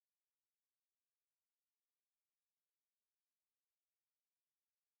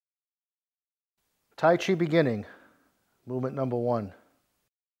Tai Chi Beginning, movement number 1.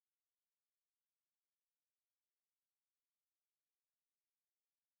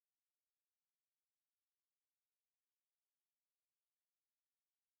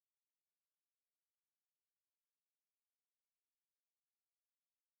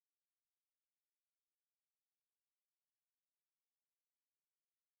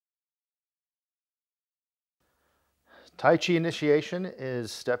 Tai Chi initiation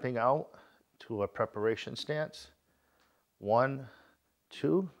is stepping out to a preparation stance. 1,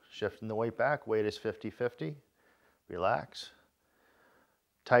 2, shifting the weight back. Weight is 50-50. Relax.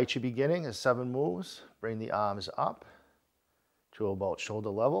 Tai Chi Beginning is 7 moves. Bring the arms up to about shoulder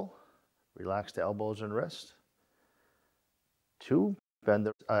level. Relax the elbows and wrist. 2, bend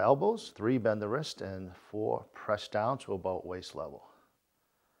the elbows. 3, bend the wrist. And 4, press down to about waist level.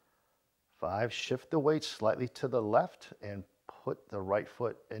 5, shift the weight slightly to the left and put the right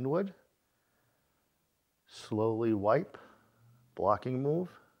foot inward. Slowly wipe, blocking move.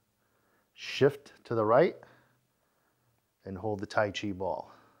 Shift to the right and hold the Tai Chi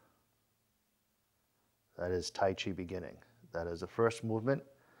ball. That is Tai Chi Beginning. That is the first movement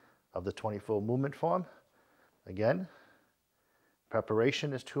of the 24 movement form. Again,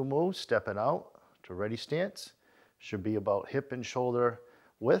 preparation is 2 moves, stepping out to ready stance. Should be about hip and shoulder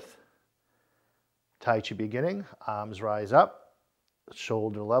width. Tai Chi Beginning, arms rise up,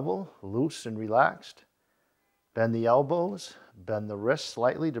 shoulder level, loose and relaxed. Bend the elbows, bend the wrists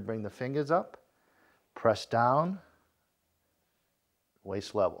slightly to bring the fingers up. Press down,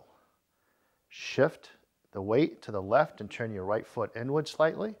 waist level. Shift the weight to the left and turn your right foot inward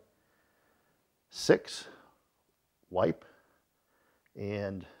slightly. 6, wipe.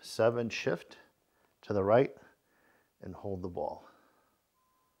 And 7, shift to the right and hold the ball.